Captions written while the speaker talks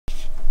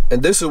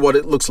And this is what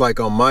it looks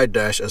like on my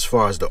dash as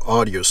far as the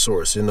audio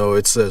source. You know,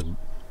 it says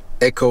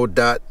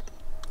echo.sur,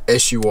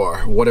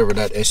 whatever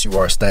that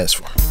SUR stands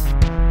for.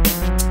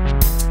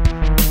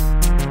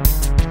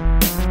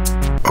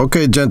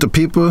 Okay, gentle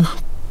people,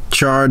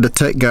 Chard the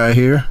tech guy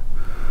here.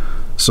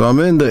 So I'm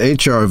in the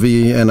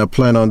HRV and I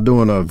plan on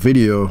doing a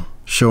video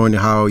showing you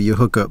how you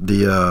hook up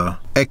the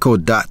Echo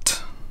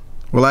Dot.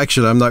 Well,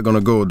 actually, I'm not going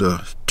to go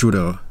to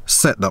the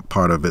setup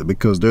part of it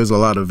because there's a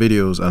lot of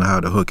videos on how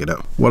to hook it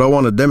up. What I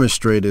want to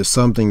demonstrate is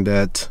something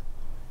that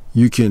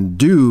you can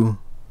do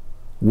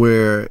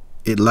where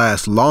it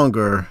lasts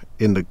longer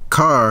in the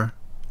car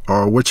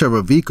or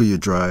whichever vehicle you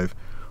drive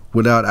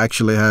without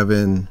actually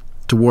having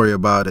to worry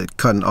about it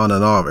cutting on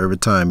and off every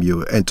time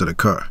you enter the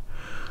car.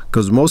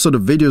 Because most of the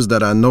videos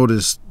that I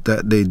noticed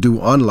that they do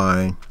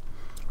online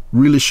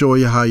really show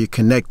you how you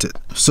connect it.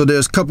 So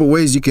there's a couple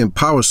ways you can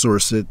power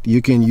source it.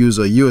 You can use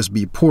a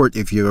USB port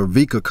if your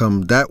vehicle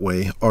comes that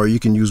way, or you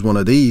can use one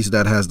of these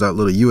that has that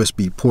little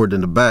USB port in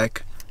the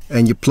back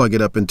and you plug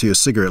it up into your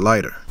cigarette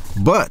lighter.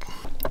 But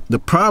the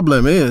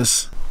problem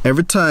is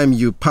every time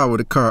you power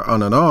the car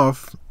on and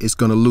off, it's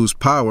going to lose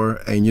power,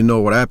 and you know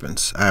what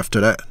happens after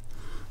that.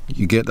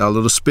 You get that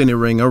little spinning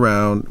ring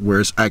around where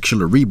it's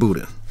actually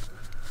rebooting.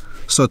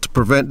 So to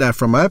prevent that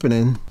from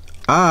happening,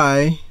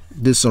 I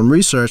did some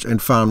research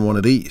and found one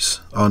of these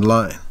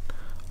online.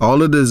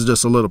 All it is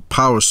just a little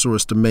power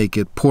source to make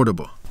it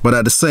portable. But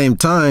at the same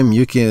time,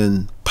 you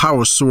can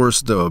power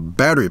source the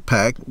battery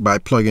pack by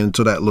plugging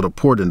into that little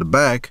port in the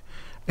back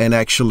and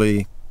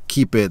actually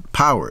keep it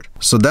powered.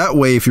 So that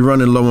way, if you're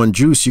running low on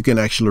juice, you can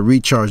actually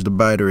recharge the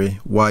battery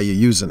while you're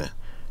using it.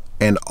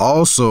 And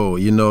also,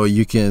 you know,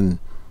 you can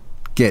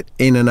get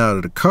in and out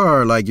of the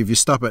car. Like if you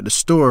stop at the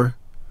store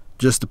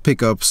just to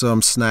pick up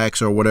some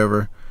snacks or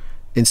whatever,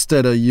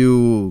 instead of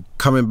you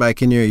coming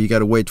back in here, you got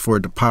to wait for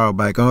it to power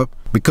back up.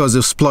 Because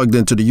it's plugged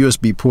into the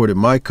USB port in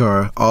my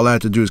car, all I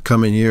have to do is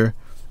come in here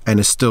and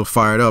it's still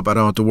fired up. I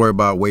don't have to worry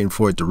about waiting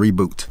for it to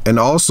reboot. And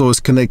also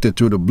it's connected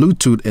to the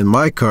Bluetooth in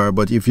my car,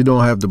 but if you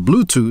don't have the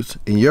Bluetooth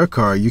in your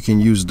car, you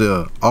can use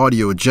the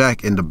audio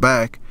jack in the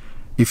back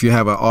if you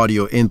have an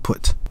audio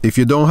input. If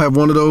you don't have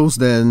one of those,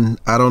 then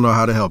I don't know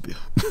how to help you.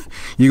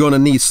 You're going to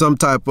need some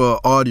type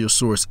of audio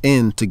source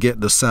in to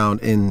get the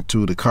sound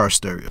into the car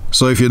stereo.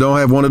 So if you don't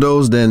have one of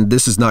those, then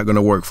this is not going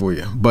to work for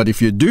you. But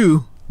if you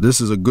do, this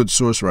is a good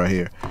source right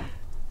here.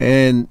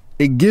 And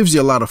it gives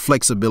you a lot of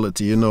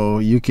flexibility. You know,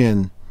 you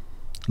can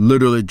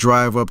literally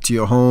drive up to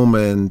your home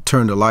and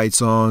turn the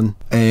lights on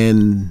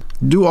and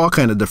do all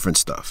kind of different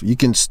stuff. You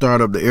can start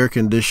up the air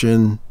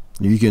condition,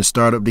 you can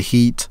start up the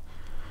heat,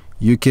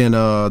 you can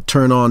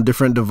turn on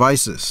different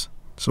devices.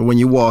 So when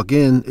you walk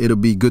in, it'll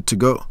be good to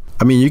go.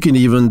 I mean, you can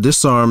even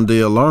disarm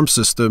the alarm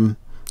system.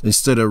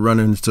 Instead of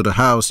running into the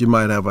house, you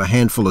might have a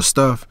handful of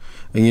stuff.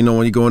 And you know,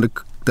 when you go into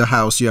the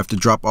house, you have to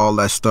drop all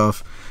that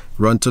stuff,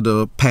 run to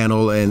the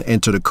panel and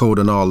enter the code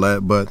and all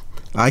that. But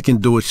I can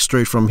do it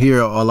straight from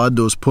here. All I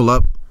do is pull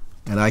up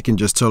and I can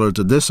just tell her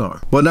to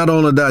disarm. But not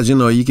only that, you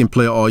know, you can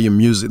play all your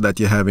music that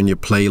you have in your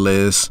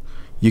playlist.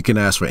 You can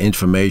ask for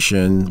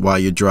information while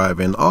you're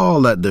driving,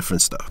 all that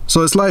different stuff.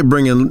 So it's like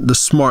bringing the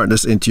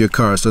smartness into your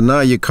car. So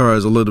now your car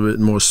is a little bit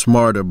more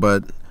smarter,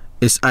 but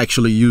it's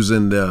actually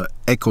using the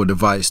Echo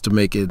device to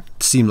make it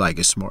seem like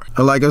it's smart.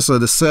 And like I said,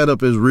 the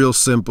setup is real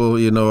simple.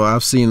 You know,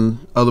 I've seen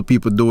other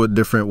people do it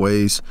different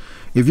ways.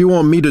 If you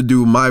want me to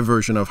do my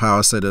version of how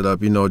I set it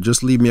up, you know,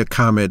 just leave me a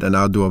comment and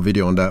I'll do a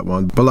video on that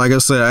one. But like I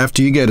said,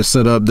 after you get it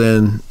set up,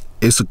 then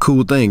it's a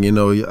cool thing. You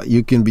know,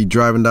 you can be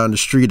driving down the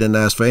street and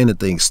ask for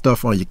anything,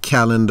 stuff on your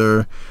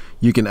calendar.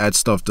 You can add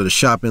stuff to the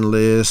shopping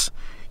list.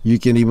 You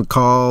can even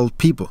call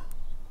people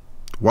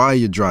while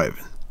you're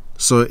driving.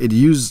 So it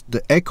used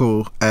the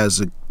Echo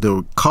as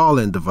the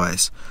call-in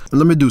device.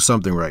 Let me do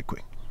something right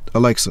quick.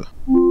 Alexa,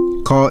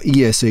 call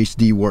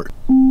ESHD work.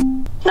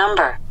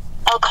 Number.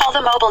 I'll call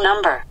the mobile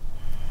number.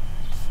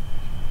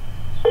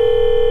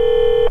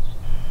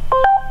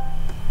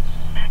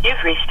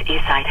 You've reached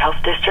Eastside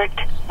Health District.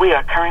 We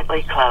are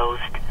currently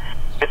closed.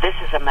 If this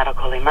is a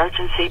medical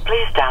emergency,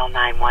 please dial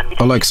 911.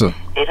 Alexa,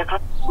 8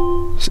 o'clock.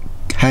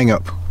 hang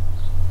up.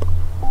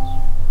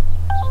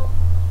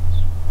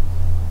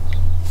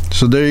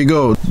 So there you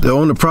go. The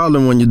only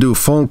problem when you do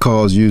phone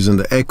calls using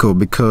the Echo,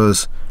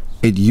 because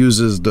it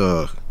uses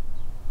the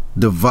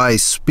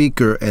device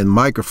speaker and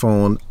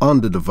microphone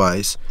on the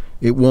device,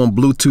 it won't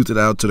Bluetooth it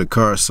out to the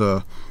car.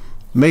 So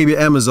maybe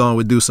Amazon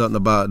would do something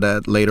about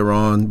that later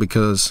on,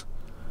 because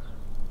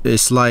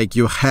it's like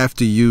you have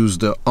to use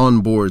the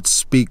onboard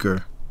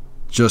speaker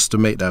just to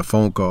make that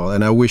phone call.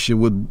 And I wish it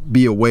would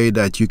be a way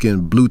that you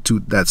can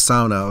Bluetooth that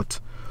sound out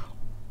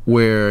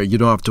where you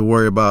don't have to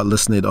worry about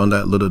listening on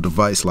that little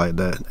device like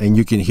that, and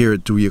you can hear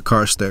it through your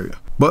car stereo.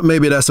 But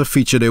maybe that's a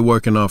feature they're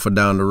working on for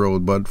down the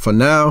road. But for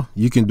now,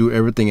 you can do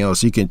everything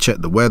else. You can check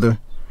the weather,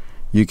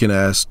 you can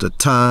ask the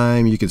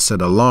time, you can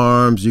set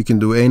alarms, you can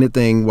do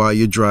anything while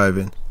you're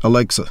driving.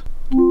 Alexa,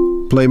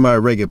 play my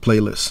reggae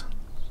playlist.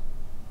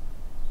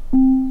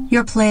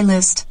 Your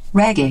playlist,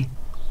 reggae.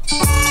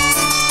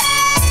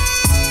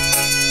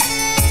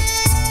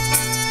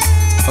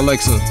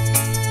 Alexa,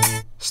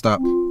 stop.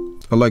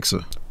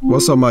 Alexa,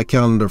 what's on my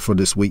calendar for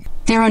this week?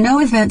 There are no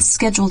events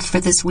scheduled for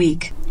this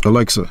week.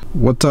 Alexa,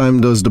 what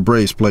time does the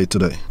Braves play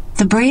today?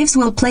 The Braves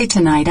will play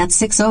tonight at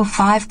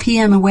 6:05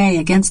 p.m. away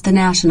against the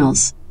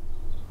Nationals.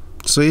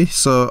 See,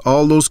 so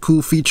all those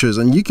cool features,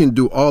 and you can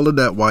do all of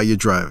that while you're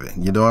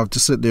driving. You don't have to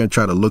sit there and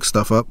try to look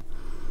stuff up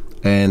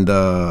and,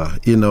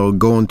 you know,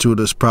 go into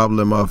this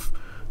problem of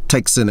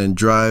texting and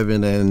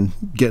driving and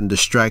getting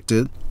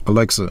distracted.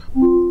 Alexa,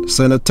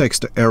 send a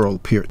text to Errol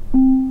Peart.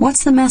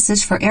 What's the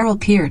message for Errol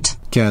Peart?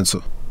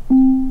 Cancel.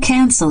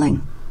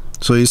 Canceling.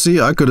 So you see,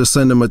 I could have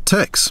sent him a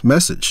text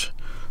message.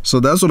 So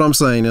that's what I'm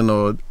saying, you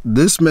know,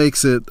 this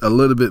makes it a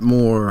little bit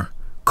more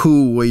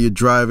cool where you're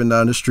driving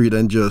down the street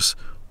and just,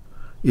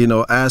 you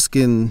know,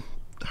 asking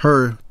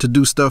her to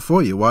do stuff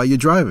for you while you're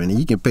driving, and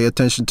you can pay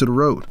attention to the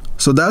road.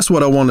 So that's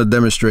what I want to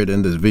demonstrate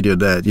in this video,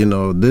 that, you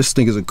know, this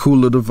thing is a cool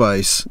little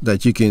device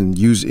that you can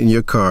use in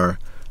your car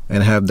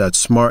and have that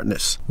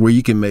smartness where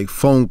you can make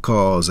phone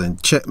calls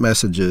and chat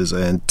messages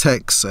and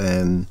texts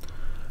and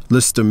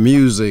listen to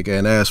music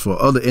and ask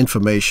for other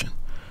information.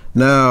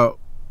 Now,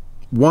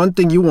 one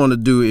thing you want to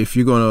do if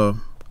you're going to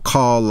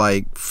call,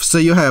 like,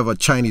 say you have a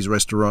Chinese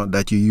restaurant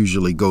that you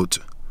usually go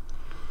to,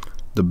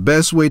 the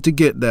best way to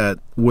get that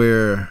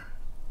where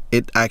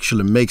it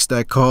actually makes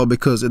that call,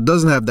 because it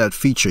doesn't have that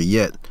feature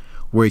yet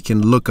where you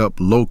can look up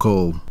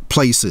local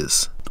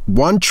places.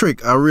 One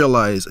trick I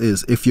realize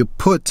is if you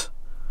put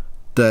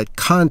that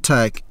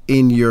contact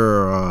in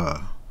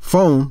your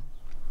phone,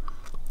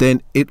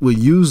 then it will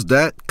use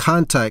that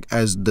contact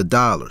as the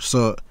dialer.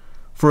 So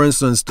for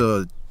instance,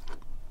 the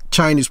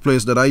Chinese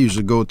place that I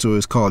usually go to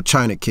is called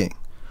China King.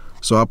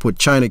 So I put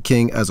China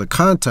King as a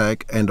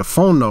contact and the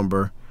phone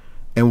number,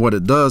 and what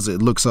it does,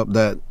 it looks up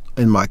that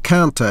in my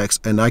contacts,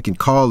 and I can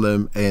call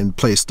them and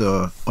place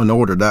an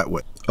order that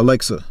way.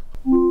 Alexa,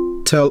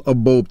 tell a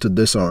bulb to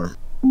disarm.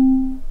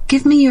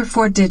 Give me your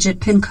 4-digit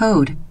PIN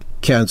code.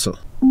 Cancel.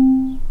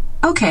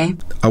 Okay.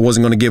 I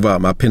wasn't going to give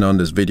out my PIN on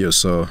this video,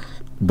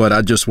 but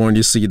I just wanted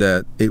you to see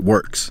that it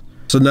works.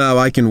 So now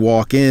I can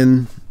walk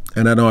in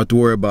and I don't have to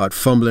worry about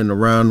fumbling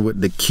around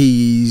with the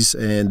keys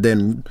and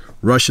then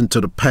rushing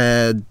to the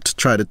pad to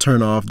try to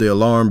turn off the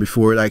alarm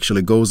before it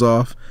actually goes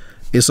off.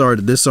 It's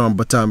already disarmed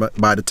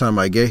by the time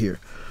I get here.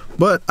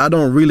 But I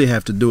don't really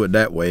have to do it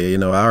that way. You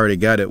know, I already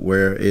got it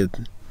where it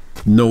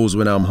knows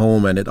when I'm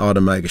home and it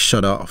automatically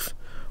shut off.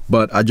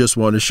 But I just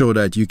want to show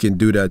that you can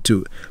do that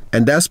too.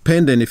 And that's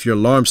pending if your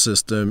alarm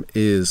system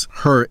is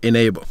her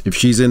enabled. If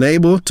she's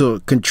enabled to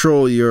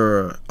control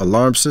your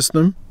alarm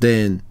system,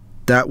 then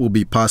that will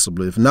be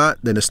possible. If not,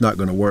 then it's not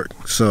going to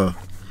work. So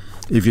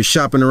if you're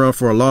shopping around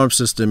for an alarm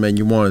system and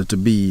you want it to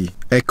be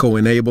Echo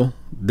enabled,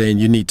 then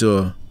you need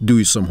to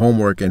do some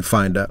homework and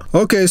find out.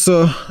 Okay,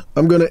 so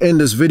I'm going to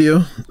end this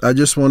video. I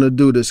just want to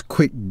do this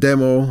quick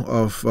demo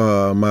of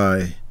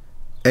my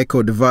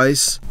Echo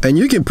device, and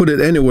you can put it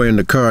anywhere in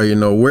the car, you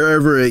know,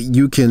 wherever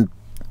you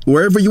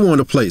want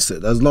to place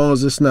it, as long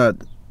as it's not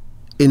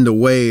in the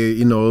way.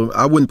 You know,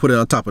 I wouldn't put it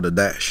on top of the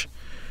dash.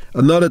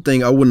 Another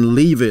thing, I wouldn't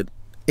leave it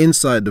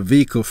inside the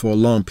vehicle for a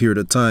long period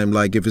of time,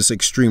 like if it's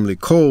extremely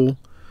cold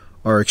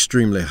or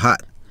extremely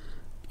hot.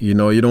 You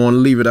know, you don't want to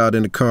leave it out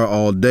in the car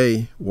all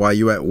day while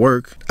you're at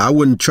work. I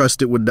wouldn't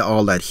trust it with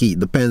all that heat.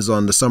 Depends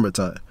on the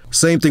summertime.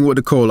 Same thing with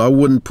the cold. I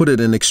wouldn't put it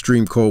in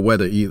extreme cold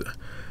weather either.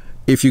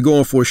 If you're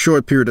going for a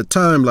short period of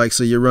time, like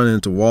say you're running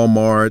into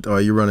Walmart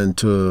or you're running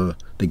to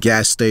the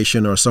gas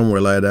station or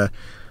somewhere like that,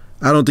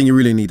 I don't think you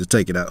really need to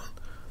take it out.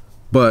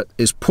 But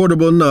it's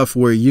portable enough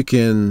where you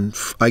can,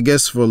 I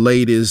guess for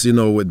ladies, you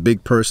know, with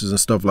big purses and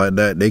stuff like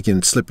that, they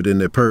can slip it in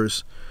their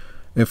purse.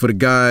 And for the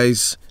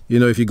guys, you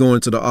know, if you go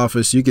into the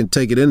office, you can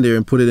take it in there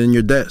and put it in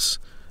your desk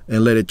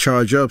and let it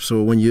charge up.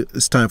 So when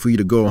it's time for you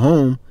to go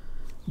home,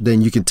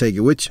 then you can take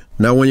it with you.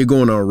 Now, when you're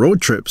going on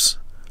road trips,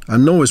 I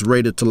know it's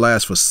rated to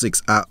last for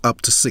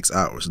up to 6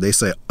 hours. They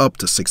say up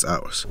to 6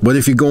 hours. But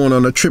if you're going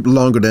on a trip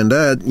longer than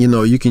that, you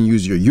know, you can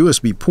use your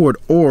USB port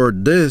or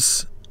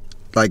this,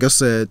 like I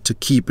said, to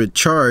keep it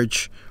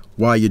charged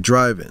while you're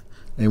driving.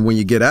 And when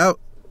you get out,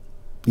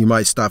 you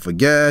might stop for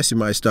gas, you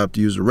might stop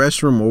to use the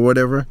restroom or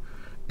whatever,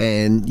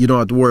 and you don't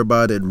have to worry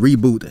about it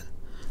rebooting.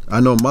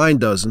 I know mine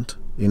doesn't,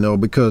 you know,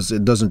 because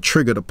it doesn't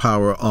trigger the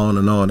power on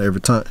and on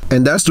every time.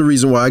 And that's the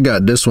reason why I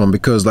got this one,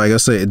 because like I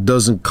said, it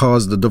doesn't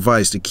cause the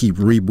device to keep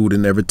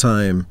rebooting every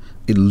time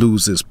it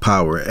loses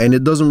power. And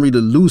it doesn't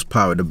really lose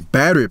power. The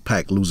battery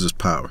pack loses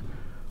power,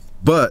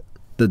 but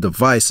the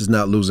device is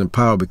not losing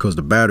power because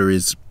the battery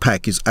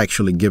pack is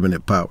actually giving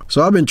it power.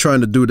 So I've been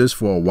trying to do this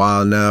for a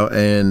while now,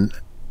 and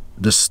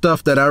the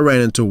stuff that I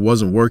ran into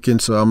wasn't working.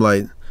 So I'm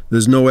like,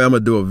 there's no way I'm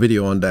gonna do a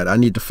video on that. I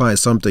need to find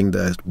something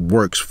that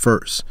works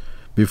first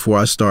before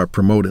I start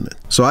promoting it.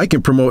 So I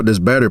can promote this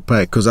battery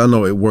pack because I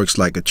know it works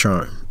like a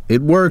charm.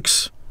 It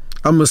works,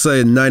 I'm gonna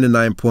say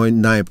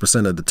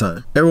 99.9% of the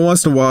time. Every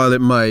once in a while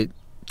it might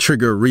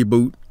trigger a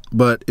reboot,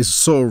 but it's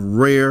so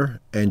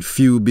rare and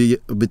few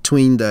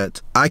between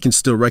that I can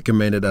still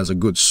recommend it as a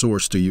good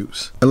source to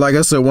use. And like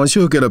I said, once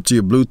you hook it up to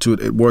your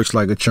Bluetooth, it works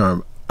like a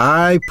charm.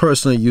 I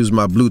personally use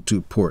my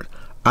Bluetooth port.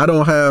 I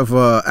don't have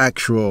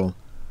actual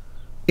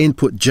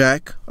input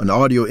jack, an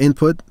audio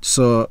input,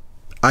 so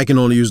I can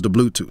only use the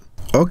Bluetooth.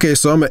 Okay,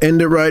 so I'm gonna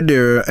end it right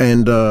there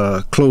and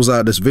close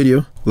out this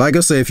video. Like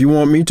I say, if you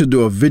want me to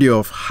do a video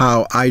of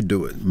how I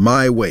do it,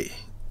 my way,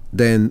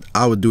 then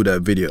I would do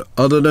that video.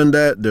 Other than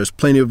that, there's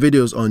plenty of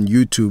videos on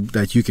YouTube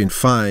that you can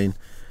find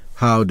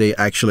how they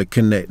actually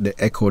connect the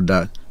Echo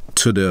Dot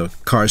to the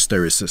car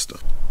stereo system.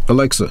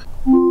 Alexa,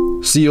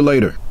 see you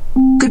later.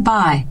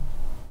 Goodbye.